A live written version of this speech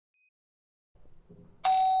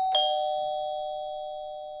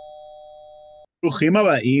Bruchim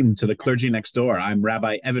Habayim to the clergy next door. I'm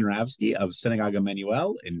Rabbi Evan Ravsky of Synagogue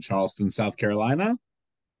Emmanuel in Charleston, South Carolina.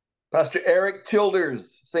 Pastor Eric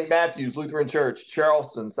Childers, St. Matthew's Lutheran Church,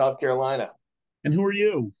 Charleston, South Carolina. And who are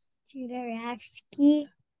you? Judah Rafsky.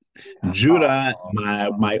 Judah,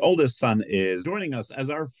 my oldest son, is joining us as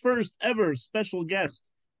our first ever special guest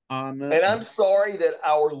on. And I'm sorry that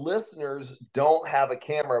our listeners don't have a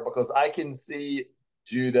camera because I can see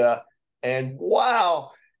Judah. And wow,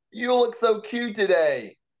 you look so cute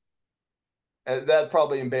today. That's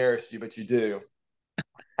probably embarrassed you, but you do.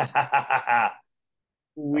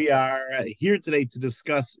 We are here today to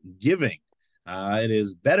discuss giving. It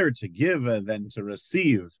is better to give than to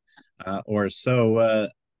receive, or so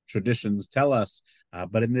traditions tell us.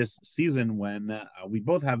 But in this season, when we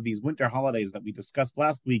both have these winter holidays that we discussed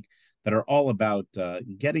last week that are all about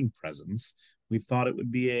getting presents, we thought it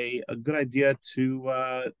would be a good idea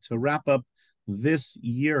to wrap up this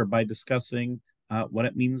year by discussing what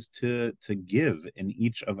it means to give in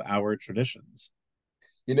each of our traditions.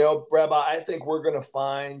 You know, Rabbi, I think we're going to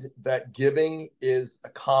find that giving is a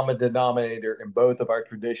common denominator in both of our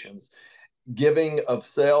traditions. Giving of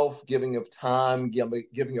self, giving of time,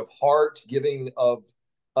 giving of heart, giving of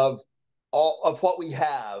all of what we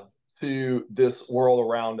have to this world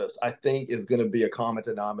around us, I think is going to be a common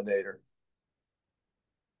denominator.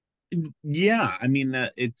 Yeah, I mean,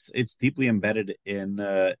 it's deeply embedded in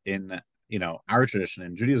our tradition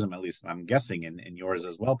in Judaism, at least, and I'm guessing in yours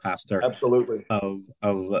as well, Pastor, Absolutely.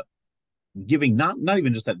 of giving not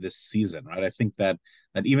even just at this season, right? I think that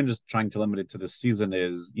even just trying to limit it to this season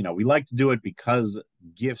is, we like to do it because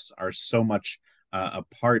gifts are so much a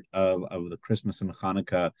part of the Christmas and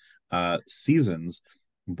Hanukkah seasons,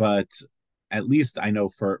 but at least I know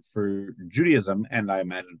for Judaism, and I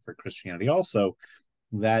imagine for Christianity also,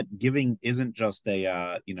 that giving isn't just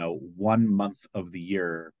a 1 month of the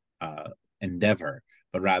year endeavor,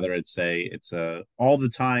 but rather it's a all the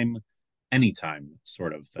time, anytime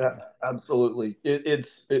sort of thing. Yeah, absolutely.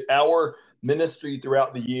 Our ministry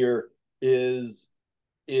throughout the year is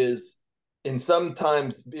in some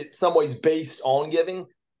ways based on giving,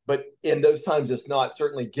 but in those times it's not.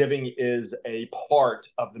 Certainly, giving is a part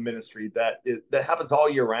of the ministry that happens all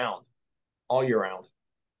year round. All year round.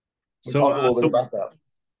 We So talk a little bit so about that.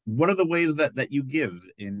 what are the ways that you give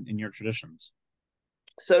in your traditions?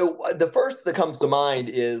 So the first that comes to mind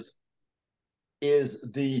is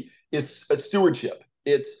a stewardship.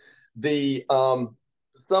 It's the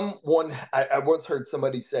someone I once heard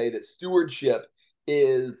somebody say that stewardship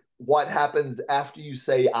is what happens after you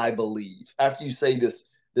say I believe, after you say this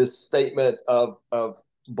statement of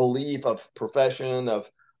belief, of profession,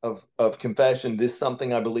 of confession, this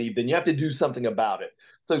something I believe, then you have to do something about it.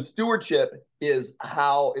 So stewardship is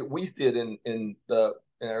how we see it in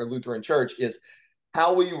our Lutheran church, is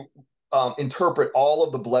how we interpret all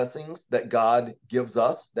of the blessings that God gives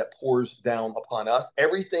us, that pours down upon us.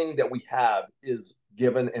 Everything that we have is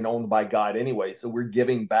given and owned by God anyway. So we're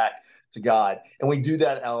giving back to God. And we do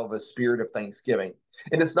that out of a spirit of thanksgiving.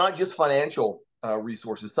 And it's not just financial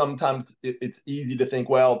resources. Sometimes it's easy to think,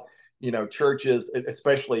 well, churches,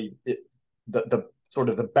 especially the sort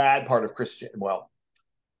of the bad part of Christian, well,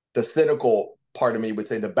 the cynical part of me would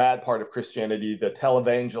say the bad part of Christianity, the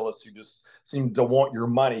televangelists who just seem to want your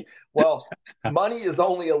money. Well, money is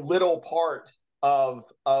only a little part of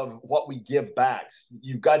what we give back.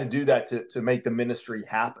 You've got to do that to make the ministry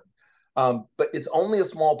happen. But it's only a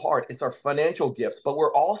small part. It's our financial gifts, but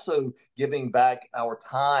we're also giving back our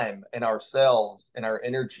time and ourselves and our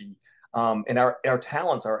energy, and our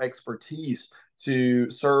talents, our expertise to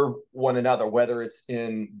serve one another, whether it's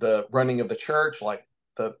in the running of the church, like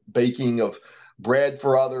the baking of bread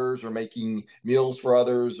for others or making meals for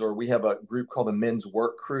others, or we have a group called the Men's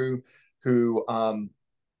Work Crew who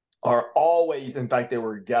are always, in fact, they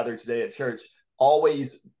were gathered today at church,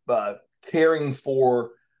 always caring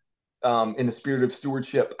for, in the spirit of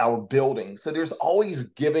stewardship, our building. So there's always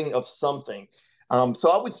giving of something.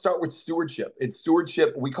 So I would start with stewardship. It's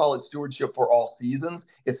stewardship. We call it stewardship for all seasons.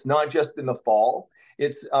 It's not just in the fall.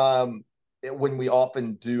 It's when we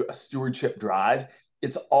often do a stewardship drive.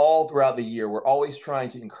 It's all throughout the year. We're always trying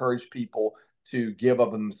to encourage people to give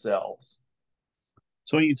of themselves.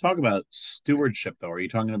 So when you talk about stewardship, though, are you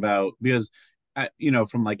talking about, because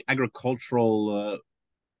from like agricultural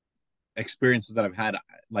experiences that I've had,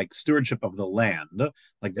 like stewardship of the land,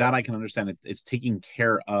 like that I Yes. can understand it's taking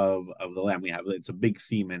care of the land. It's a big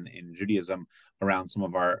theme in Judaism around some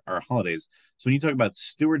of our holidays. So when you talk about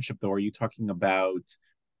stewardship, though, are you talking about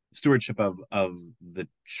stewardship of the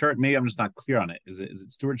church? Maybe I'm just not clear on it. Is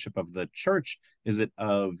it stewardship of the church? Is it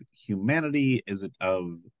of humanity? Is it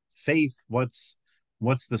of faith?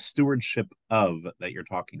 what's the stewardship of that you're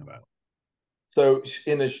talking about? So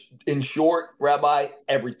in short, Rabbi,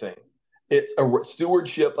 everything. It's a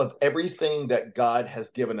stewardship of everything that God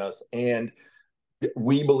has given us, and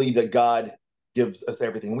we believe that God gives us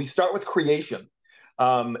everything. We start with creation.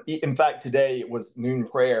 In fact, today it was noon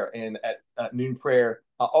prayer, and at noon prayer,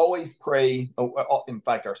 I always pray. In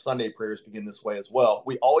fact, our Sunday prayers begin this way as well.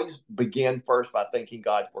 We always begin first by thanking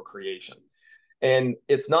God for creation, and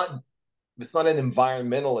it's not an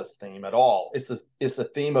environmentalist theme at all. It's a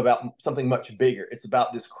theme about something much bigger. It's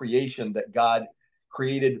about this creation that God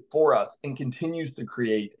created for us and continues to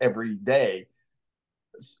create every day.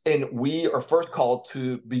 And we are first called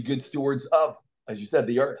to be good stewards of, as you said,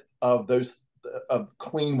 the earth, of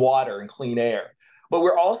clean water and clean air. But we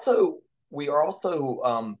are also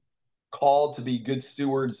called to be good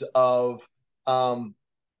stewards of um,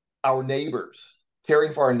 our neighbors,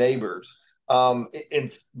 caring for our neighbors, in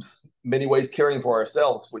many ways caring for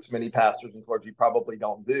ourselves, which many pastors and clergy probably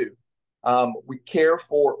don't do. We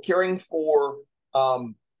caring for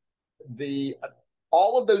um, the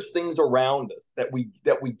all of those things around us that we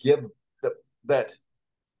give that that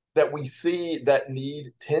that we see that need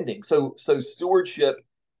tending. So stewardship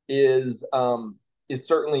is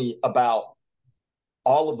certainly about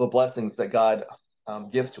all of the blessings that God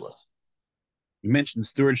gives to us. You mentioned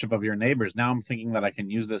stewardship of your neighbors. Now I'm thinking that I can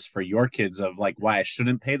use this for your kids of like why I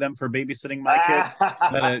shouldn't pay them for babysitting my kids.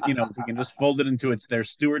 That if we can just fold it into it's their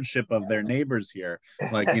stewardship of their neighbors here.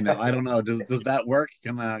 Like, I don't know. Does that work?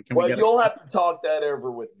 Can we Well, get a you'll have to talk that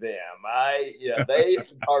over with them. They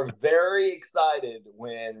are very excited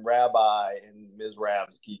when Rabbi and Ms.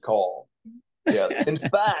 Rabsky call. Yes. In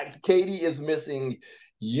fact, Katie is missing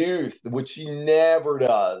youth, which she never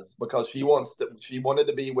does because she wanted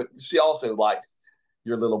to be with, she also likes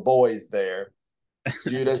your little boys there.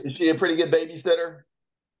 Judah, is she a pretty good babysitter?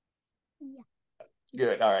 Yeah.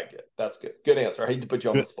 Good. All right, good. That's good. Good answer. I hate to put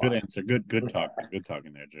you on the good spot. answer? Good talking. Good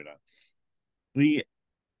talking there, Judah. We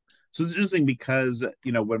So it's interesting because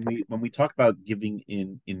when we talk about giving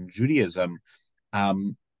in Judaism,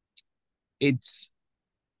 um, it's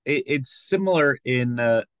it's similar in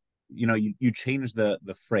you change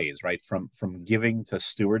the phrase right from giving to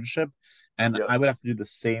stewardship, and I Yes. would have to do the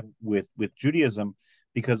same with Judaism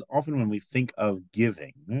because often when we think of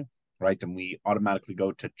giving, right, and we automatically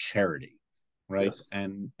go to charity, right, Yes.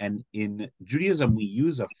 and in Judaism we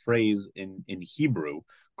use a phrase in Hebrew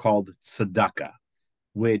called tzedakah,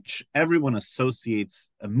 which everyone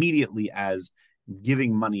associates immediately as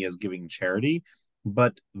giving money as giving charity.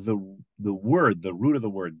 But the root of the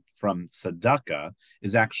word from tzedakah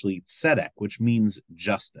is actually tzedek, which means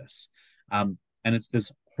justice. And it's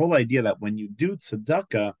this whole idea that when you do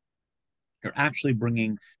tzedakah, you're actually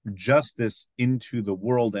bringing justice into the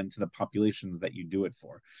world and to the populations that you do it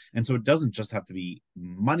for. And so it doesn't just have to be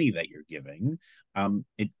money that you're giving;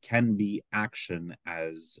 it can be action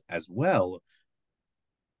as well,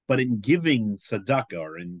 but in giving tzedakah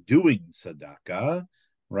or in doing tzedakah,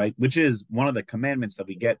 right, which is one of the commandments that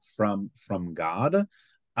we get from God,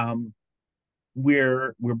 um,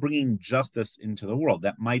 we're bringing justice into the world.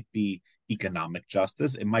 That might be economic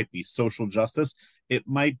justice, it might be social justice, it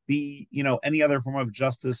might be any other form of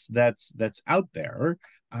justice that's out there.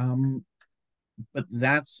 But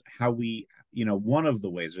that's how we, one of the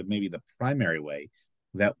ways, or maybe the primary way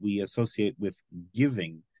that we associate with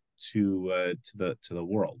giving to the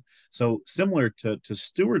world. So similar to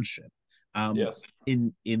stewardship, Yes.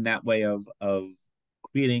 in that way of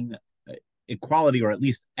creating equality or at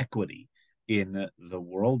least equity in the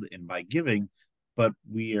world and by giving, but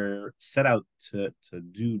we are set out to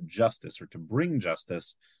do justice or to bring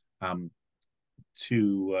justice um,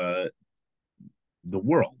 to the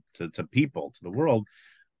world, to people, to the world.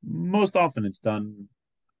 Most often it's done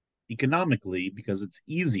economically because it's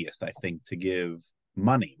easiest, I think, to give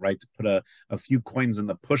money, right? To put a few coins in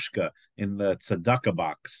the pushka, in the tzedakah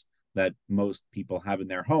box that most people have in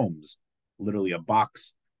their homes, literally a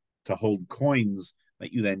box to hold coins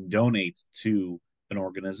that you then donate to an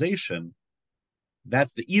organization.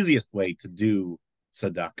 That's the easiest way to do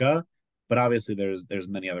tzedakah, but obviously there's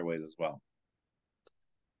many other ways as well.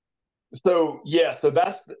 So yeah, so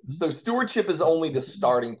stewardship is only the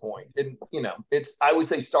starting point, and it's I would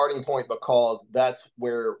say starting point because that's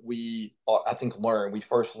where I think we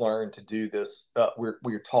first learn to do this.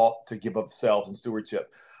 We're taught to give of ourselves in stewardship,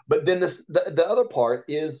 but then the other part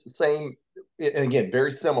is the same, and again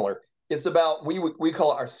very similar. It's about we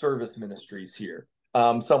call it our service ministries here.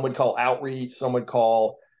 Some would call outreach, some would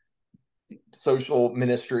call social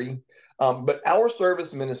ministry, but our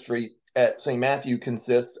service ministry at St. Matthew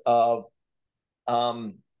consists of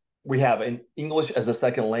um, we have an English as a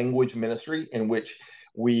second language ministry in which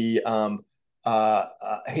we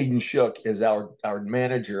Hayden Shook is our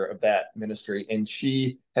manager of that ministry, and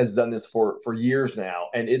she has done this for years now.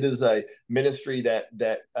 And it is a ministry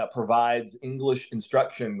that provides English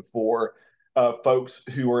instruction for folks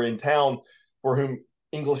who are in town for whom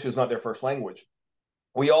English is not their first language.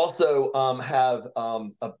 We also have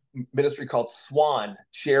a ministry called SWAN,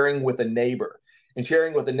 Sharing with a Neighbor. And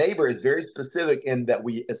Sharing with a Neighbor is very specific in that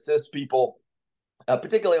we assist people,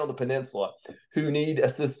 particularly on the peninsula, who need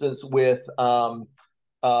assistance with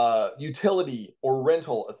utility or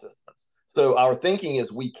rental assistance. So our thinking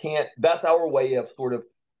is that's our way of sort of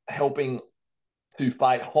helping to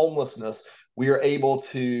fight homelessness. We are able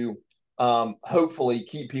to hopefully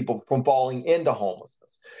keep people from falling into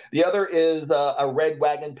homelessness. The other is a Red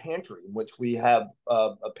Wagon Pantry, in which we have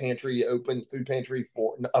a food pantry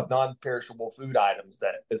of non-perishable food items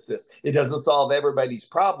that assist. It doesn't solve everybody's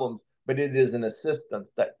problems, but it is an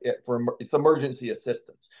assistance it's emergency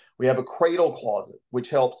assistance. We have a cradle closet, which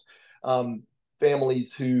helps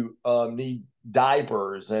families who need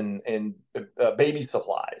diapers and baby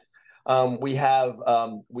supplies. We have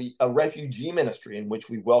a refugee ministry in which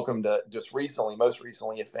we welcomed most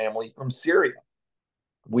recently, a family from Syria.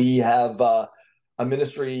 We have a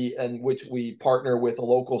ministry in which we partner with a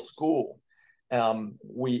local school,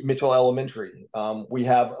 Mitchell Elementary. We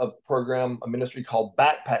have a ministry called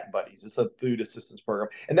Backpack Buddies. It's a food assistance program,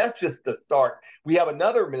 and that's just the start. We have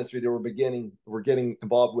another ministry that we're getting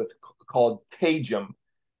involved with called TAJM,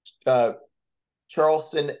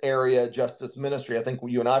 Charleston Area Justice Ministry. I think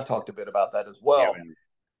you and I have talked a bit about that as well. Yeah,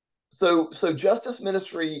 so justice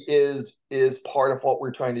ministry is part of what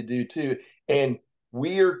we're trying to do too, and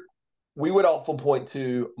we would often point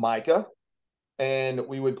to Micah, and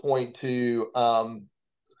we would point to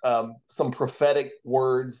some prophetic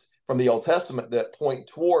words from the Old Testament that point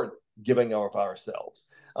toward giving of ourselves.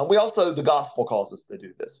 The gospel calls us to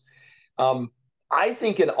do this. I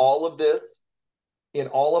think in all of this, in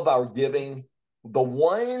all of our giving, the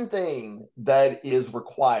one thing that is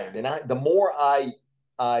required, and the more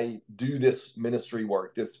I do this ministry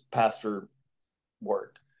work, this pastor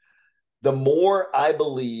work, the more I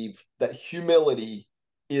believe that humility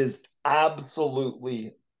is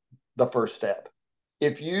absolutely the first step.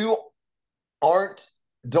 If you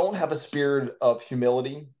don't have a spirit of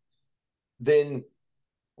humility, then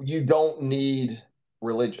you don't need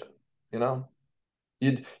religion. You know,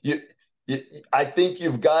 I think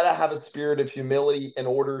you've got to have a spirit of humility in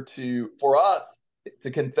order for us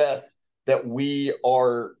to confess that we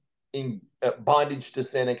are in bondage to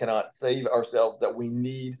sin and cannot save ourselves, that we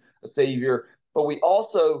need a savior. But we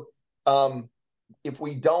also, if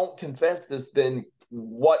we don't confess this, then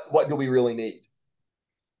what do we really need?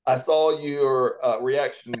 I saw your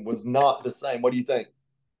reaction was not the same. What do you think?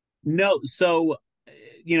 No, so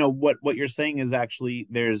what you're saying is actually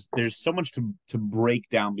there's so much to break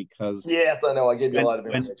down, because Yes, I know. I gave you a lot of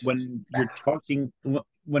when information.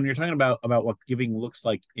 when you're talking about what giving looks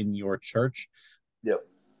like in your church, Yes.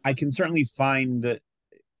 I can certainly find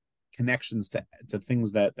connections to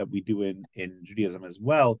things that we do in Judaism as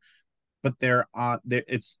well, but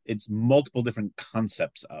it's multiple different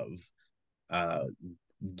concepts of uh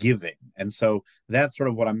giving. And so that's sort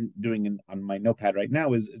of what I'm doing on my notepad right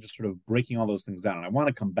now, is just sort of breaking all those things down. And I want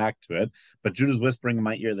to come back to it, but Judah's whispering in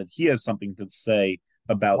my ear that he has something to say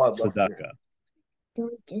about tzedakah.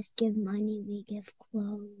 Don't just give money, we give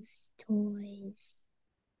clothes, toys.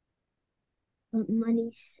 But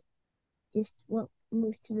money's just what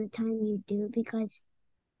most of the time you do, because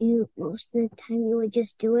most of the time you would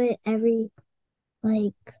just do it every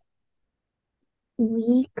week,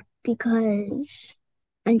 because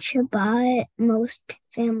on Shabbat most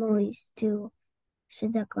families do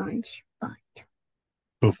tzedakah on Shabbat.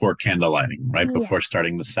 Before candle lighting, right? Yeah. Before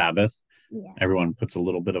starting the Sabbath. Yeah. Everyone puts a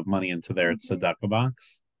little bit of money into their tzedakah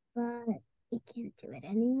box. But we can't do it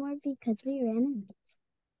anymore because we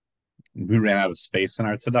ran out of space in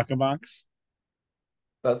our tzedakah box.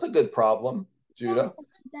 That's a good problem, Judah.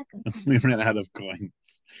 We ran out of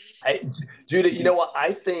coins. Judah, you know what?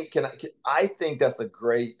 I think that's a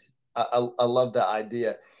great. I love that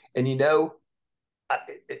idea, and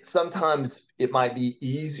sometimes it might be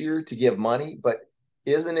easier to give money, but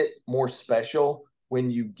isn't it more special when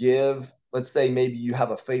you give? Let's say maybe you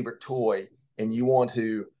have a favorite toy and you want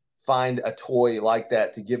to find a toy like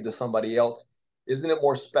that to give to somebody else. Isn't it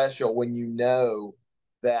more special when you know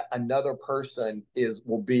that another person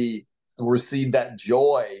will receive that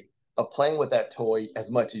joy of playing with that toy as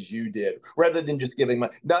much as you did, rather than just giving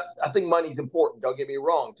money? I think money's important. Don't get me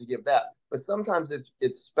wrong, to give that, but sometimes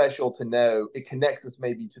it's special to know it connects us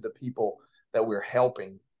maybe to the people that we're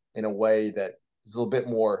helping. in a way that is a little bit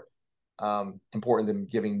more important than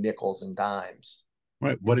giving nickels and dimes.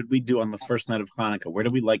 Right. What did we do on the first night of Hanukkah? Where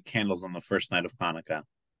did we light candles on the first night of Hanukkah?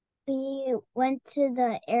 We went to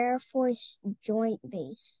the Air Force Joint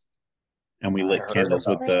Base. And we I lit heard candles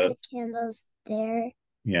with about Lit the, the candles there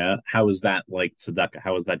yeah. How is that like tzedakah?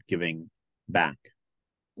 How is that giving back?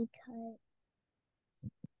 because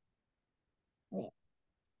wait,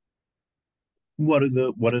 What do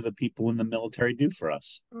the people in the military do for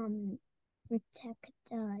us? protect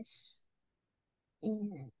us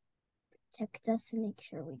and protect us and make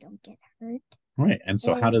sure we don't get hurt. Right. And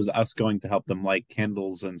so how And does us going to help them light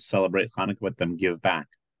candles and celebrate Hanukkah with them give back?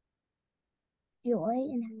 joy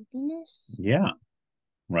and happiness. Yeah.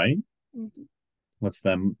 Right. Mhm. Lets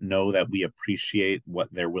them know that we appreciate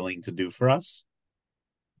what they're willing to do for us.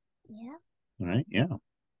 Yeah. Right. Yeah.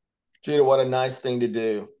 Gina, what a nice thing to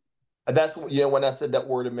do. That's, when I said that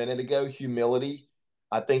word a minute ago, humility.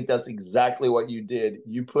 I think that's exactly what you did.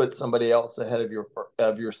 You put somebody else ahead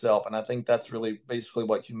of yourself, and I think that's really basically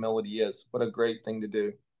what humility is. What a great thing to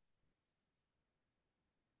do.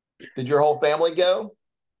 Did your whole family go?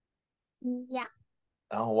 Yeah.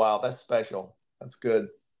 Oh wow, that's special. That's good.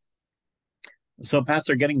 So,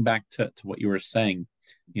 Pastor, getting back to what you were saying,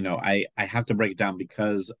 I have to break it down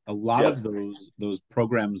because a lot of Yes. those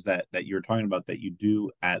programs that you're talking about that you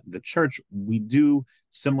do at the church, we do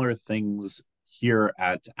similar things here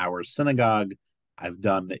at our synagogue. I've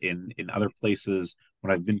done in other places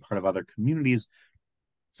when I've been part of other communities.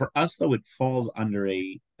 For us, though, it falls under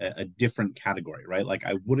a different category, right? Like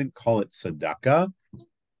I wouldn't call it tzedakah.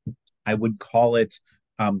 I would call it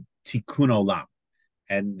tikkun olam.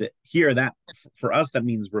 And here, that for us, that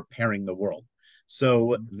means repairing the world.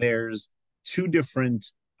 So there's two different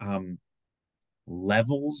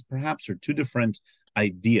levels, perhaps, or two different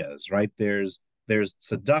ideas, right? There's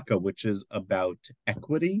tzedakah, which is about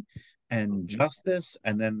equity and Mhm. justice,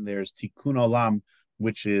 and then there's tikkun olam,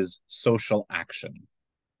 which is social action.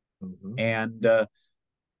 Mhm. And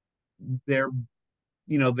they're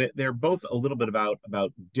they're both a little bit about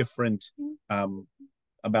different um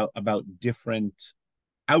about different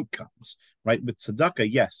outcomes, right? With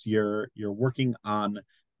tzedakah, yes, you're working on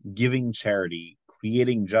giving charity,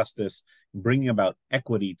 creating justice, bringing about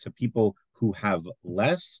equity to people who have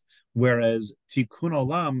less, whereas tikkun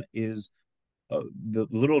olam is the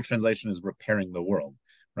literal translation is repairing the world,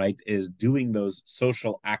 right? Is doing those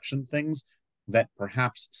social action things that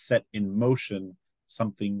perhaps set in motion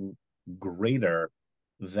something greater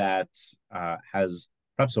that has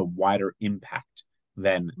perhaps a wider impact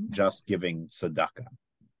than just giving tzedakah.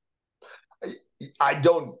 I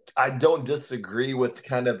don't disagree with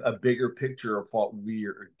kind of a bigger picture of what we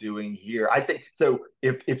are doing here. I think so.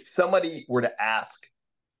 If somebody were to ask,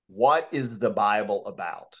 what is the Bible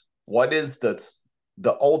about? What is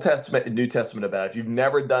the Old Testament and New Testament about? If you've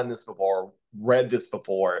never done this before, read this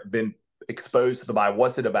before, been exposed to the Bible,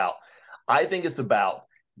 what's it about? I think it's about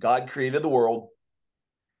God created the world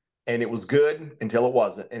and it was good until it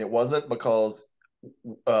wasn't, and it wasn't because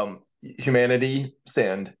humanity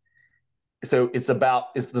sinned. So it's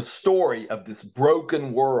the story of this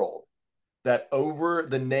broken world that over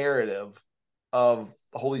the narrative of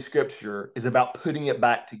Holy Scripture is about putting it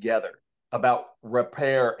back together, about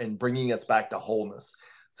repair and bringing us back to wholeness.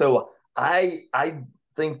 So I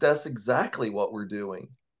think that's exactly what we're doing.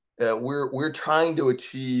 We're trying to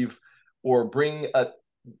achieve or bring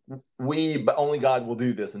but only God will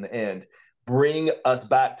do this in the end. Bring us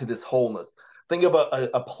back to this wholeness. Think of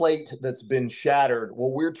a plate that's been shattered.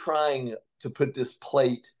 Well, we're trying to put this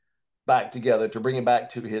plate back together to bring it back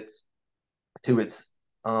to its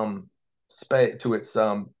space to its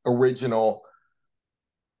original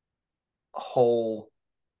whole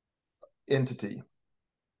entity.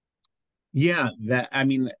 Yeah, that I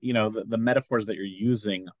mean, the metaphors that you're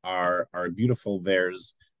using are beautiful.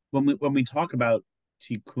 There's when we talk about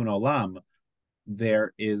tikkun olam,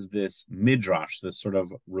 there is this midrash, this sort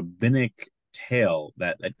of rabbinic tale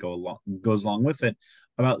that goes along with it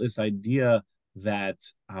about this idea that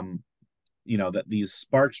that these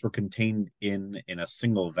sparks were contained in a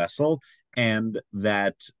single vessel, and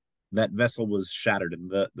that vessel was shattered, and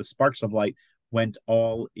the sparks of light went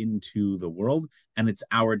all into the world, and it's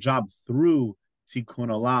our job through tikkun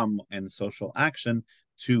olam and social action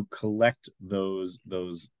to collect those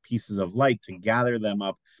pieces of light, to gather them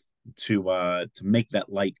up, to make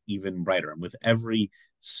that light even brighter. And with every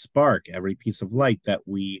spark, every piece of light that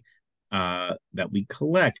we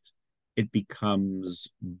collect, it becomes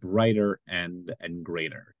brighter and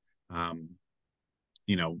greater. Um,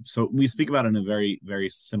 so we speak about it in a very, very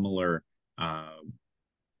similar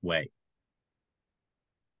way.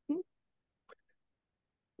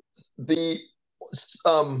 the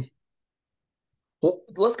um well,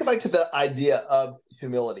 let's go back to the idea of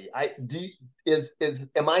humility. I do is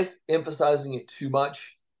am I emphasizing it too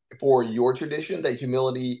much for your tradition that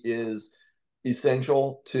humility is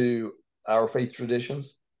essential to our faith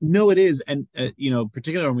traditions? No, it is, and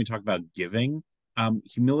particularly when we talk about giving,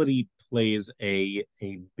 humility plays a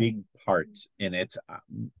big part in it.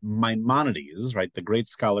 Maimonides, right, the great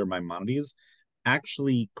scholar Maimonides,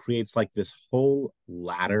 actually creates like this whole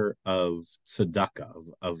ladder of tzedakah,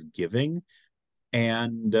 of giving,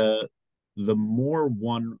 and the more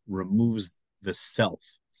one removes the self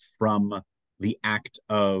from the act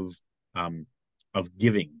of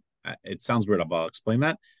giving, it sounds weird, but I'll explain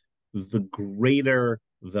that. The greater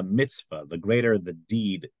the mitzvah, the greater the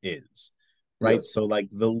deed is, right? Yes. So, like,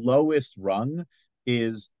 the lowest rung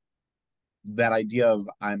is that idea of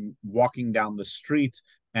I'm walking down the street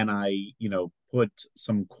and put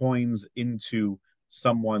some coins into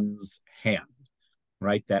someone's hand,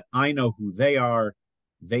 right? That I know who they are,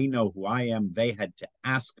 they know who I am. They had to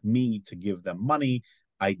ask me to give them money.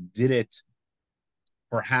 I did it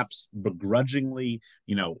perhaps begrudgingly,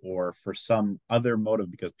 or for some other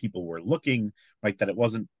motive because people were looking, right? That it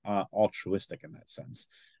wasn't altruistic in that sense.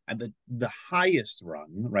 And the highest rung,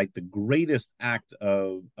 right, the greatest act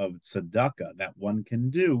of tzedakah that one can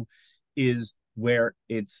do is where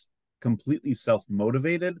it's completely self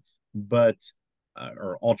motivated, but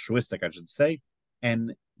or altruistic, I should say,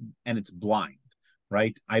 and it's blind,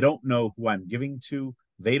 right? I don't know who I'm giving to.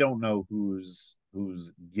 They don't know who's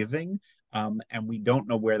giving, and we don't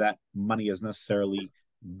know where that money is necessarily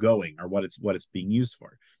going or what it's being used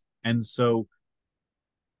for. And so,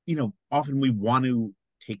 often we want to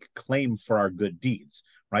take claim for our good deeds,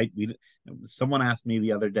 right? Someone asked me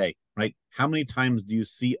the other day, right? How many times do you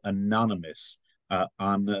see anonymous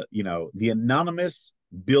on the anonymous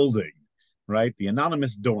building, right? The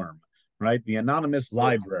anonymous dorm, right? The anonymous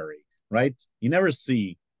library, right? You never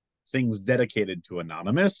see things dedicated to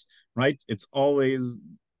anonymous, right? It's always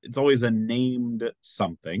a named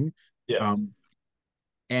something. Yes. Um,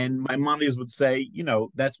 and Maimonides would say,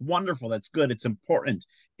 that's wonderful, that's good, it's important.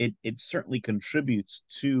 It certainly contributes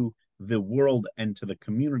to the world and to the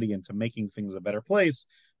community and to making things a better place.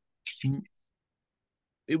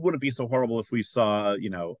 It wouldn't be so horrible if we saw,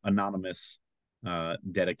 anonymous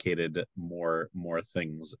dedicated more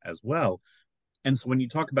things as well. And so when you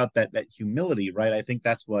talk about that humility, right, I think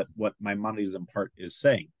that's what Maimonides in part is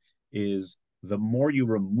saying is the more you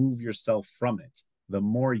remove yourself from it, the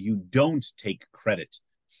more you don't take credit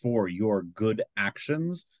for your good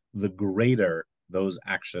actions, the greater those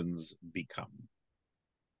actions become.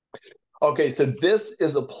 Okay, so this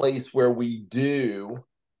is a place where we do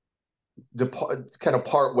kind of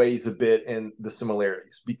part ways a bit in the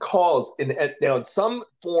similarities because now in some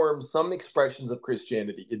forms, some expressions of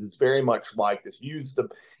Christianity, it is very much like this. Use the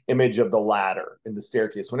image of the ladder and the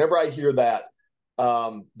staircase. Whenever I hear that,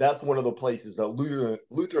 that's one of the places that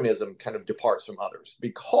Lutheranism kind of departs from others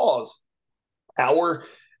because our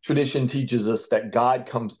tradition teaches us that God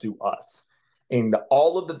comes to us, and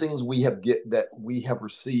all of the things that we have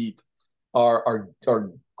received are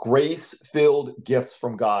grace filled gifts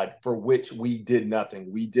from God for which we did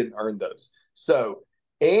nothing. We didn't earn those. So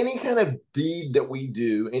any kind of deed that we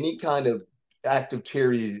do, any kind of act of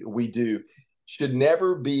charity we do, should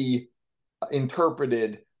never be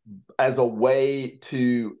interpreted as a way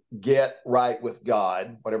to get right with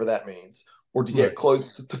God, whatever that means, or to get Right.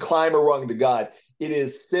 close to climb a rung to God. It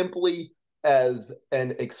is simply as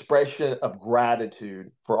an expression of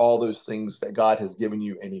gratitude for all those things that God has given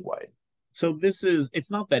you anyway. So it's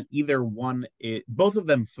not that either one, both of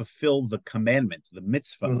them fulfill the commandment, the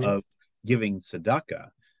mitzvah Mm-hmm. of giving tzedakah.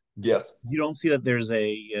 Yes. You don't see that there's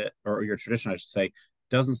or your tradition, I should say,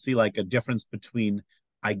 doesn't see like a difference between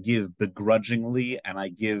I give begrudgingly and I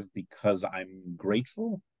give because I'm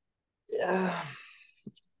grateful. Yeah.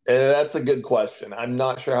 That's a good question. I'm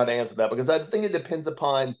not sure how to answer that because I think it depends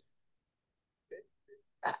upon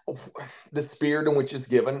the spirit in which it's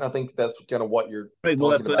given. I think that's kind of what you're Right.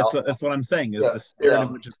 Well, talking about. that's what I'm saying is Yeah. the spirit in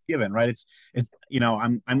Yeah. which it's given. Right. It's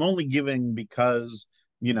I'm only giving because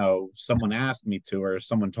someone asked me to or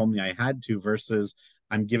someone told me I had to versus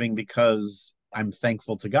I'm giving because I'm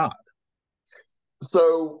thankful to God.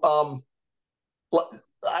 So I'm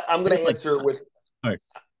I going guess to like answer with all right.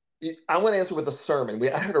 I'm going to answer with a sermon.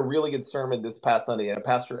 I heard a really good sermon this past Sunday, and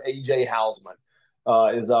Pastor AJ Hausman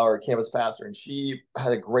is our campus pastor, and she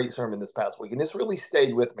had a great sermon this past week, and this really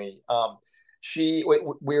stayed with me. The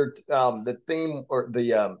theme or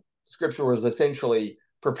the scripture was essentially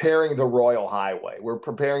preparing the royal highway. We're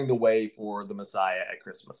preparing the way for the Messiah at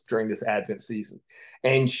Christmas during this Advent season,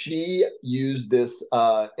 And she used this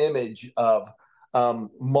image of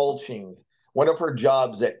mulching. One of her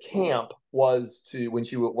jobs at camp was to, when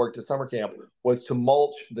she worked at summer camp, was to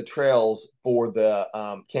mulch the trails for the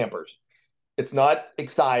campers. It's not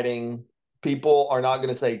exciting. People are not going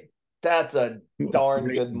to say, that's a darn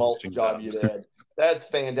Great good mulch mulching job job. you did. That's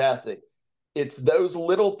fantastic. It's those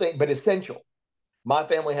little things, but essential. My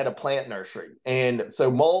family had a plant nursery, and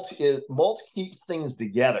so mulch keeps things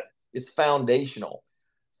together. It's foundational.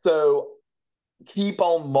 So keep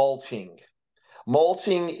on mulching.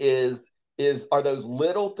 Mulching is are those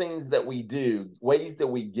little things that we do, ways that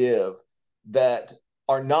we give that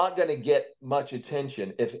are not going to get much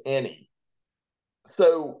attention, if any.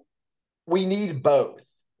 So we need both.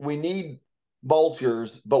 We need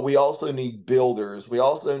mulchers, but we also need builders. We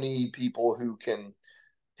also need people who can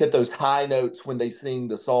hit those high notes when they sing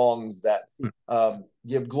the songs that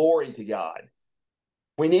give glory to God.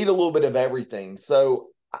 We need a little bit of everything. So,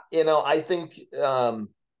 I think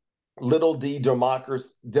little d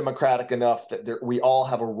democratic enough that we all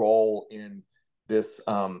have a role in this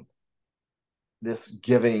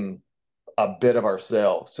giving a bit of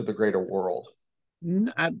ourselves to the greater world.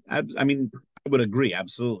 I mean, I would agree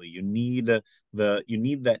absolutely. You need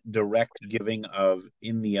that direct giving of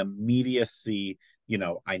in the immediacy.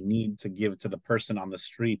 I need to give to the person on the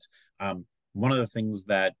street. One of the things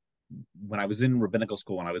that when I was in rabbinical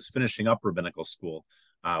school, when I was finishing up rabbinical school,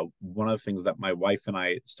 one of the things that my wife and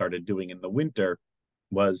I started doing in the winter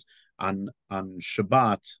was on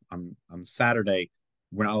Shabbat on Saturday,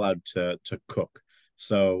 we're not allowed to cook.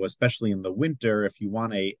 So especially in the winter, if you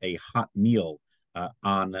want a hot meal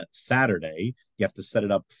on Saturday, you have to set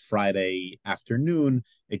it up Friday afternoon.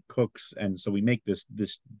 It cooks, and so we make this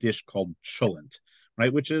dish called cholent,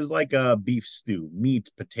 right, which is like a beef stew, meat,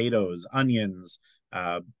 potatoes, onions,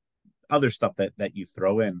 other stuff that you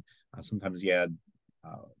throw in. Sometimes we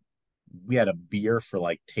had a beer for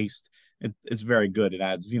like taste. It's very good. It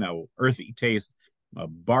adds earthy taste.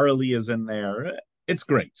 Barley is in there. It's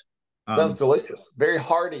great. Sounds Um, delicious. Very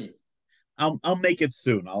hearty. I'll make it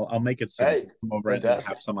soon. I'll make it soon. Hey, Come over and fantastic.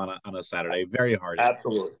 have some on a Saturday. Very hearty.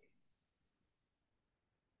 Absolutely.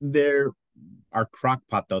 There, our crock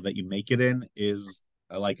pot though that you make it in is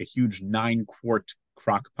like a huge 9-quart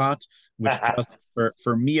crock pot, which just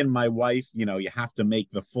for me and my wife, you have to make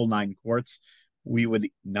the full 9 quarts. We would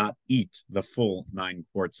not eat the full 9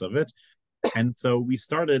 quarts of it, and so we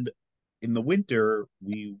started in the winter.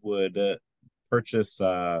 We would purchase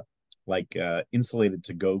like insulated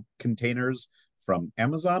to go containers from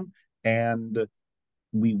Amazon, and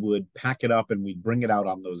we would pack it up and we'd bring it out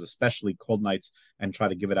on those especially cold nights and try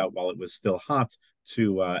to give it out while it was still hot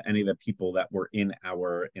to any of the people that were in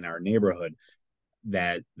our neighborhood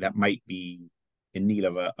that might be in need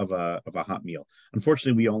of a hot meal.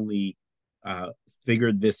 Unfortunately, we only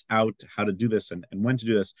figured this out how to do this and when to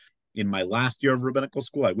do this in my last year of rabbinical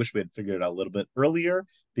school. I wish we had figured it out a little bit earlier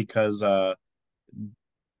because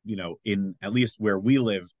in at least where we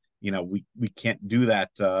live, we can't do that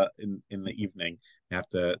in the evening. We have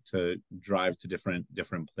to drive to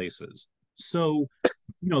different places. So,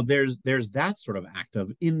 there's that sort of act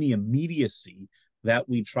of in the immediacy that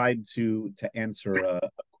we tried to answer a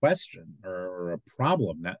question or a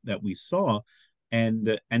problem that we saw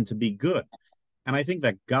and to be good. And I think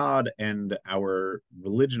that God and our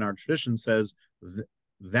religion, our tradition says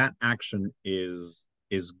that action is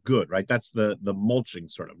good, right? That's the mulching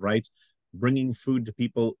sort of, right? Bringing food to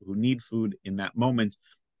people who need food in that moment.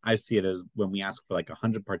 I see it as when we ask for like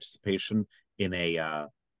 100 participation in a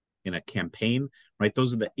campaign, right?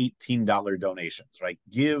 Those are the $18 donations, right?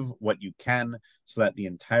 Give what you can so that the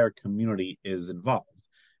entire community is involved.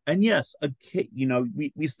 And yes,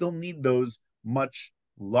 we still need those much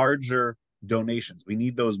larger donations. We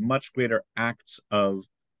need those much greater acts of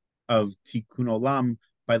tikkun olam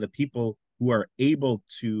by the people who are able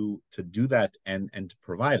to do that and to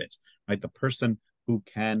provide it, right? The person who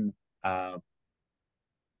can I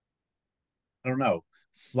don't know,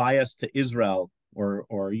 fly us to Israel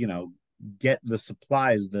or get the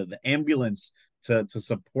supplies, the ambulance to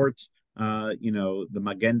support the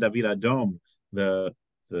Magen David Adom, the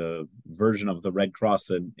version of the Red Cross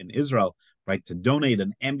in Israel, right? To donate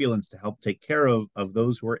an ambulance to help take care of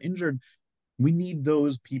those who are injured. We need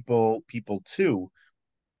those people too.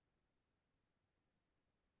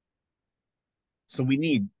 So we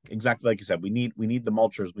need, exactly like you said, we need the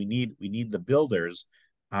mulchers, we need the builders.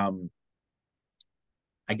 Um,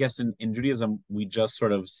 I guess in Judaism we just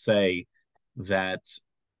sort of say that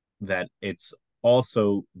it's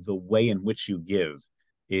also the way in which you give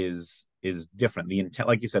is different. The intent,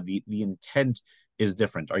 like you said, the intent is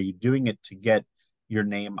different. Are you doing it to get your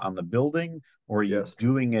name on the building, or are you Yes.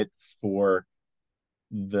 doing it for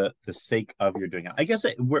the sake of your doing it? I guess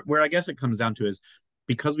where I guess it comes down to is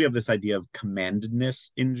because we have this idea of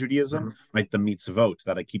commandedness in Judaism, Mhm. right? The mitzvot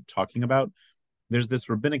that I keep talking about. There's this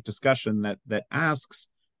rabbinic discussion that asks,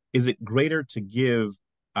 is it greater to give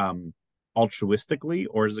altruistically,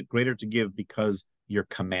 or is it greater to give because you're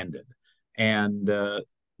commanded? And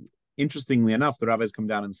interestingly enough, the rabbis come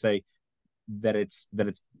down and say that it's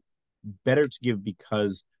better to give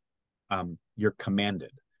because you're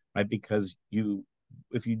commanded, right? Because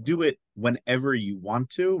if you do it whenever you want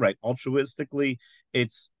to, right? Altruistically,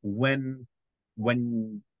 it's when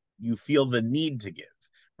you feel the need to give,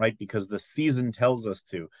 right? Because the season tells us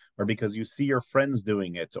to, or because you see your friends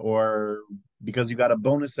doing it, or because you got a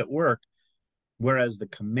bonus at work. Whereas the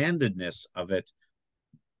commandedness of it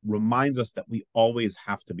reminds us that we always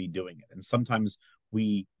have to be doing it. And sometimes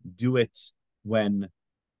we do it when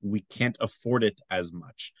we can't afford it as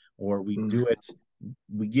much, or we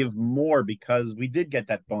give more because we did get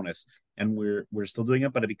that bonus and we're still doing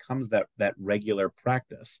it, but it becomes that regular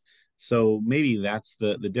practice. So maybe that's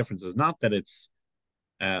the difference, is not that it's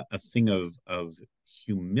a thing of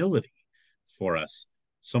humility for us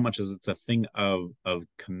so much as it's a thing of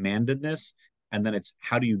commandedness, and then it's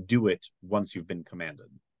how do you do it once you've been commanded.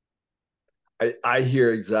 I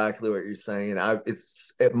hear exactly what you're saying.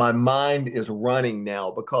 My mind is running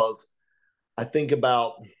now because I think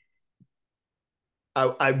about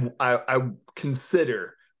I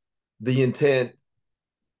consider the intent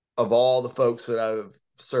of all the folks that I've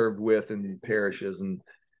served with in parishes and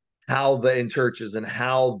how they in churches and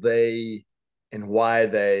how they and why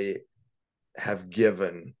they have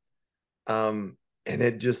given. And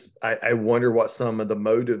it just I wonder what some of the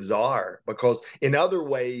motives are, because in other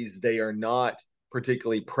ways they are not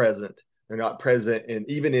particularly present. They're not present in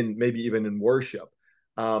even in maybe even in worship.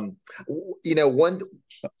 Um, one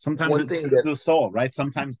Sometimes one it thing soothes that the soul, right?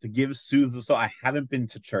 Sometimes to give soothes the soul. I haven't been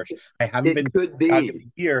to church. I haven't it been to could synagogue in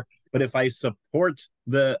be, a year, but if I support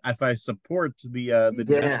the general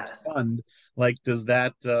yes, fund, like does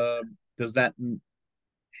that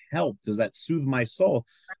help? Does that soothe my soul?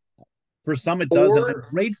 For some it does, and I'm or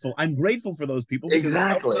grateful. I'm grateful for those people because it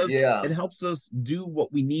helps exactly, us yeah, it helps us do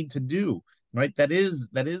what we need to do, right? That is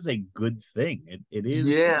a good thing. It is.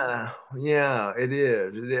 yeah, yeah, it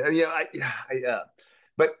is. It is.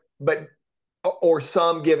 But or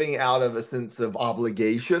some giving out of a sense of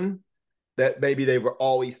obligation that maybe they were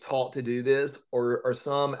always taught to do this, or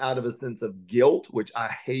some out of a sense of guilt, which I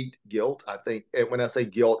hate guilt. I think when I say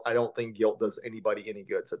guilt, I don't think guilt does anybody any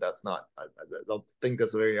good. So that's not, I don't think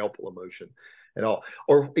that's a very helpful emotion at all.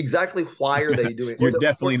 Or exactly why are they doing, You're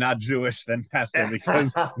definitely not Jewish then, Pastor,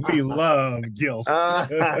 because we love guilt.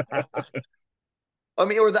 I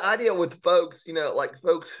mean, or the idea with folks, like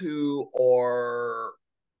folks who are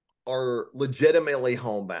legitimately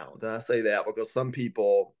homebound. And I say that because some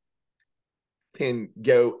people can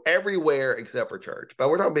go everywhere except for church. But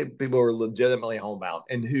we're talking about people who are legitimately homebound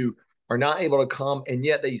and who are not able to come, and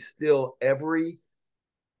yet they still every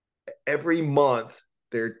month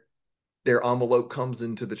their envelope comes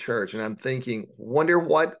into the church. And I'm thinking, wonder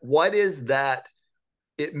what is that?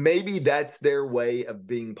 It maybe that's their way of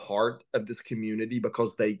being part of this community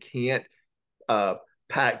because they can't uh,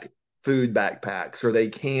 pack food backpacks, or they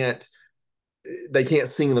can't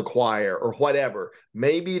sing in the choir or whatever.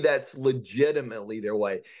 Maybe that's legitimately their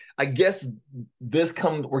way. I guess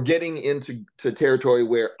we're getting into territory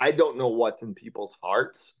where I don't know what's in people's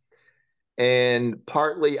hearts. And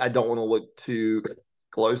partly I don't want to look too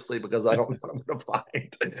closely because I don't know what I'm going to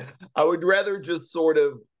find. I would rather just sort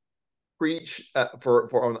of preach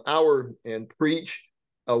for an hour and preach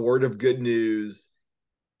a word of good news,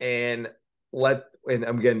 and and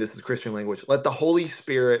again, this is Christian language, let the Holy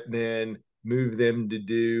Spirit then move them to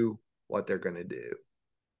do what they're going to do.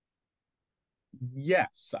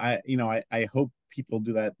 Yes, I hope people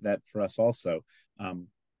do that for us also. Um,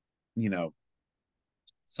 you know,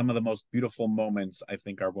 some of the most beautiful moments I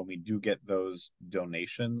think are when we do get those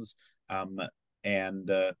donations. And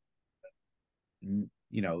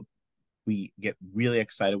you know, we get really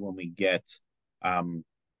excited when we get um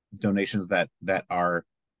donations that are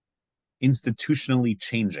institutionally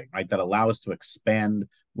changing, right? That allow us to expand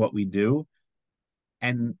what we do.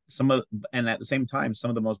 And at the same time, some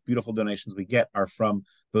of the most beautiful donations we get are from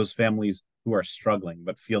those families who are struggling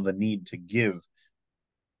but feel the need to give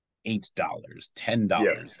 $8, $10,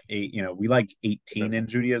 Yes. eight. We like 18 in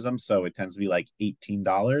Judaism, so it tends to be like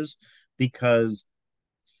 $18 because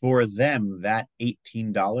for them that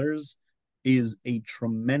 $18 is a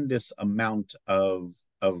tremendous amount of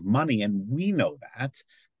money, and we know that.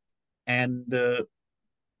 And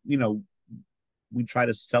you know we try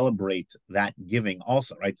to celebrate that giving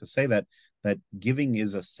also, right? To say that giving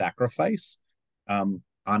is a sacrifice on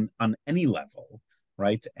any level,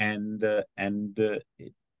 right?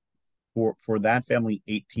 For that family,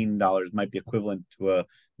 $18 might be equivalent to a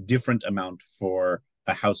different amount for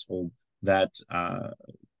a household that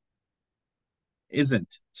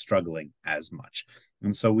isn't struggling as much.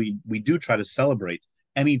 And so we do try to celebrate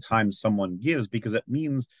anytime someone gives, because it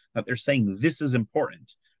means that they're saying this is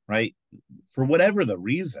important, right? For whatever the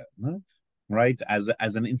reason, right? As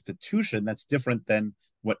an institution, that's different than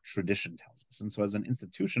what tradition tells us. And so as an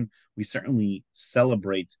institution, we certainly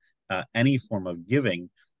celebrate any form of giving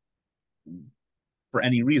for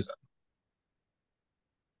any reason.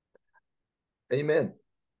 Amen.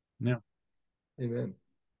 Yeah. Amen.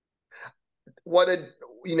 What did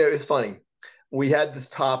it's funny. We had this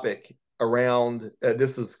topic around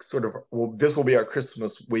this is sort of this will be our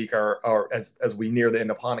Christmas week, our as we near the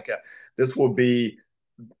end of Hanukkah. This will be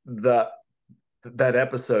that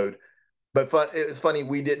episode. But it's funny,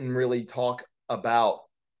 we didn't really talk about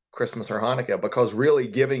Christmas or Hanukkah because really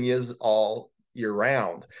giving is all year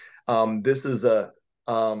round. This is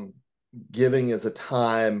giving is a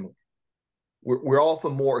time we're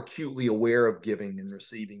often more acutely aware of giving and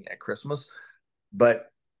receiving at Christmas, but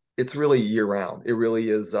it's really year round. It really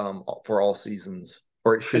is for all seasons,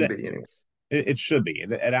 or it should be anyway. It should be.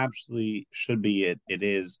 It absolutely should be. It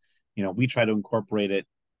is. We try to incorporate it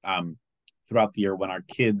throughout the year when our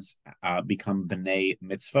kids become b'nai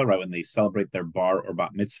mitzvah, right? When they celebrate their bar or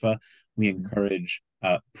bat mitzvah, we encourage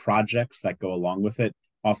projects that go along with it.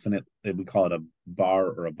 Often we call it a bar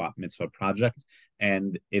or a bat mitzvah project,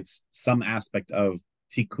 and it's some aspect of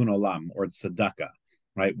tikkun olam or tzedakah,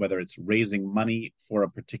 right? Whether it's raising money for a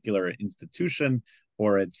particular institution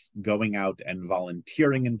or it's going out and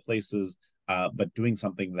volunteering in places, but doing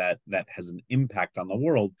something that has an impact on the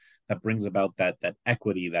world, that brings about that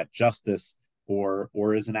equity, that justice, or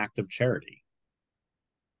is an act of charity.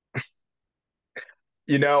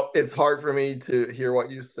 It's hard for me to hear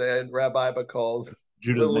what you said, Rabbi, because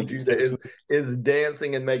little Judah is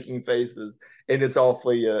dancing and making faces, and it's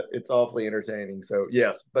awfully entertaining. So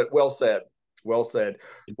yes, but well said.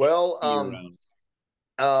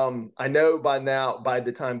 I know by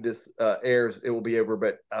the time this airs, it will be over.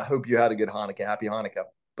 But I hope you had a good Hanukkah. Happy Hanukkah.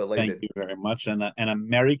 Belated. Thank you very much, and a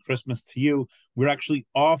Merry Christmas to you. We're actually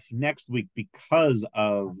off next week because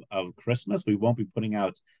of Christmas. We won't be putting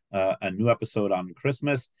out a new episode on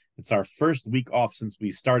Christmas. It's our first week off since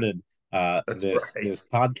we started this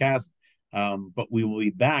podcast, but we will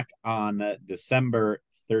be back on December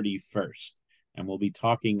 31st, and we'll be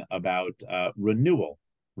talking about renewal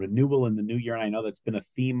in the new year. And I know that's been a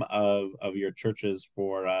theme of your churches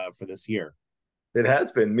for this year. It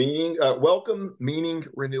has been welcome, meaning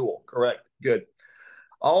renewal. Correct. Good.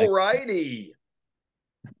 All righty.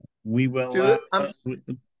 We will.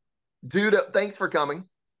 Judah, thanks for coming.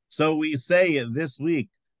 So we say this week,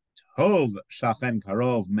 Tov shachen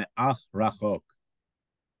karov me'ach rachok.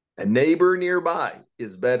 A neighbor nearby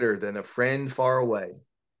is better than a friend far away.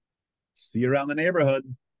 See you around the neighborhood.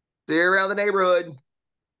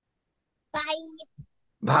 Bye.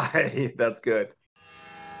 Bye. That's good.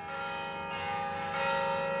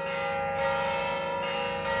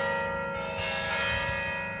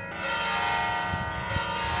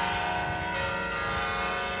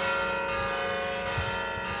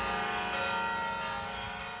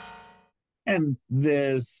 And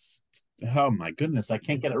this, oh my goodness, I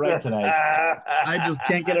can't get it right today. I just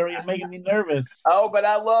can't get it right. You're making me nervous. Oh, but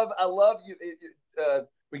I love you.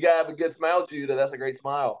 We gotta have a good smile, Judah. That's a great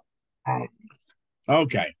smile.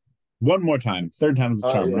 Okay, one more time. Third time's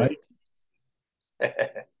the charm, right?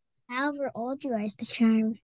 However old you are is the charm.